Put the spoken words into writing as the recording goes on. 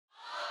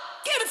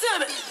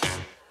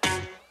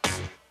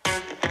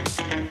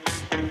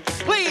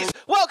Please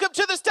welcome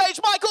to the stage,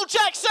 Michael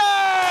Jackson!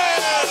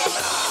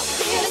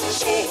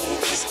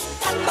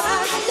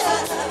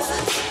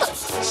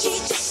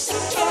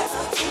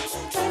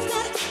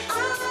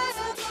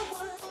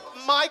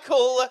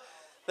 Michael,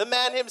 the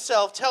man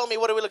himself, tell me,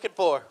 what are we looking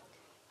for?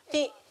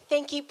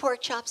 Thank you,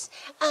 pork chops.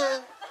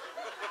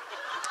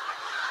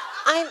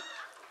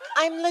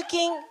 I'm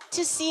looking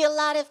to see a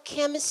lot of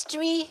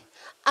chemistry.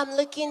 I'm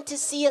looking to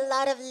see a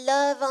lot of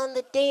love on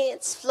the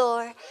dance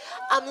floor.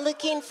 I'm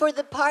looking for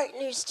the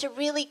partners to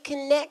really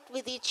connect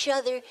with each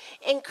other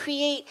and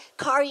create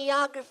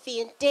choreography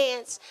and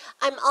dance.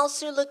 I'm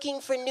also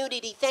looking for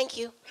nudity. Thank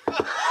you.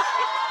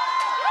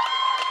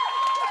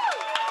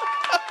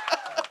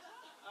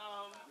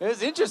 It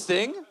was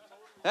interesting,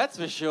 that's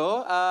for sure.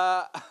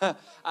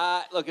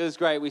 Look, it was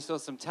great. We saw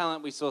some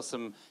talent, we saw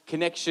some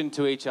connection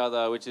to each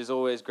other, which is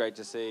always great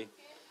to see.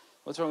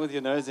 What's wrong with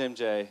your nose,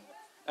 MJ?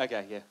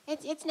 Okay, yeah.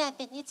 It's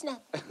nothing, it's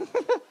nothing.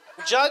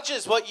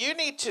 Judges, what you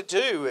need to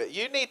do,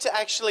 you need to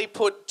actually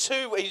put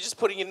two, you're just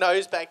putting your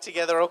nose back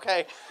together,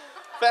 okay?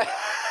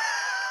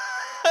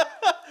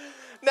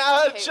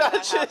 Now,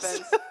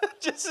 judges,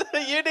 just,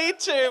 you need,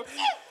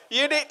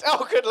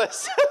 oh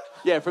goodness.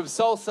 Yeah, from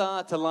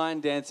salsa to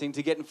line dancing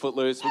to getting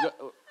footloose. We got,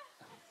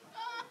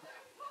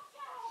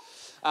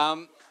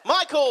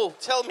 Michael,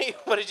 tell me,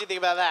 what did you think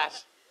about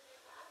that?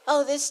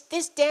 Oh,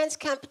 this dance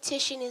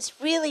competition is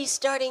really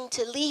starting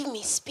to leave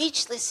me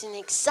speechless and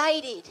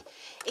excited.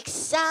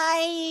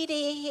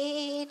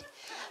 Excited.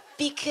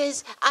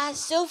 Because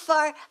so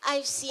far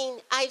I've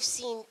seen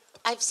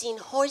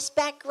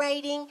horseback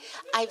riding,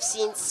 I've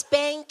seen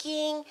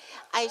spanking,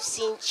 I've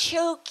seen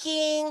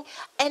choking,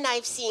 and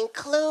I've seen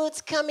clothes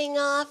coming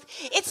off.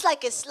 It's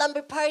like a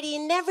slumber party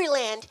in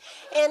Neverland.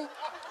 And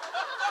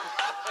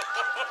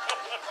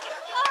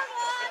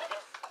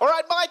all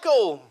right,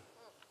 Michael.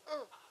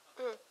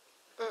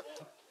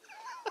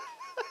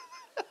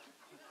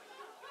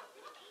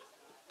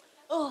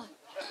 Oh,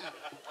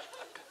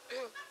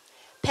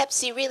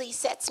 Pepsi really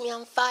sets me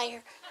on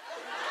fire.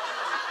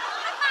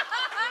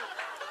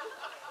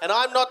 And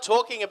I'm not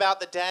talking about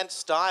the dance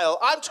style.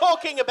 I'm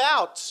talking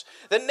about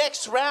the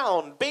next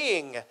round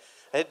being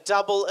a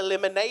double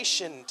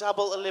elimination.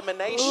 Double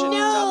elimination. No.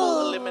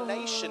 Double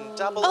elimination.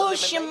 Double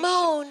elimination. Oh,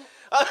 Shimon.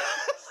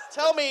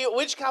 Tell me,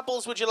 which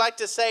couples would you like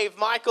to save?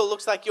 Michael,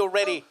 looks like you're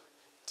ready.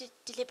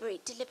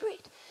 Deliberate.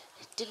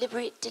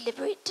 Deliberate,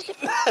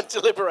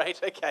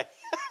 okay.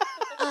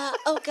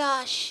 Oh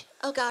gosh,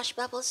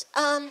 Bubbles.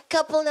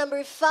 Couple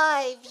number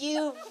 5,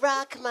 you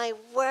rock my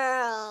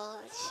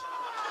world.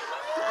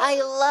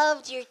 I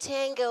loved your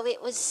tango.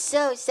 It was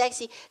so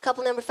sexy.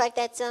 Couple number 5,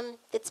 that's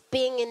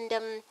Bing and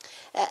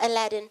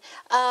Aladdin.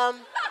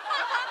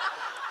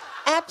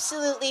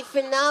 Absolutely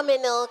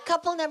phenomenal.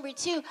 Couple number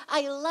 2,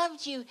 I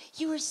loved you.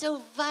 You were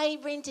so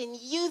vibrant and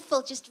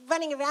youthful, just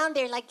running around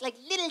there like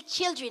little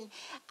children.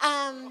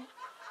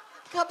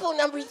 Couple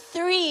number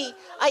 3,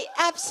 I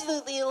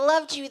absolutely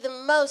loved you the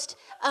most.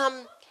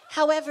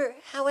 However,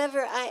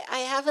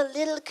 I have a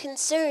little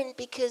concern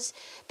because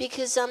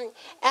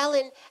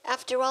Alan,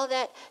 after all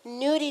that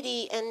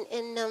nudity and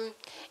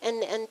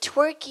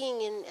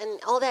twerking and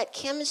all that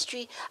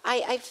chemistry,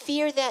 I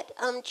fear that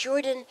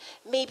Jordan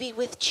may be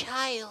with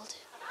child.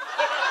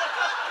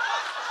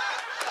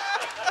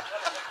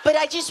 But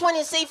I just want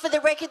to say for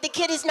the record, the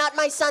kid is not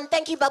my son.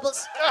 Thank you,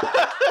 Bubbles.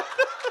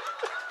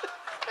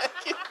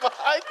 Thank you,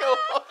 Michael.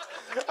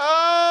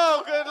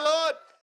 Oh, good Lord.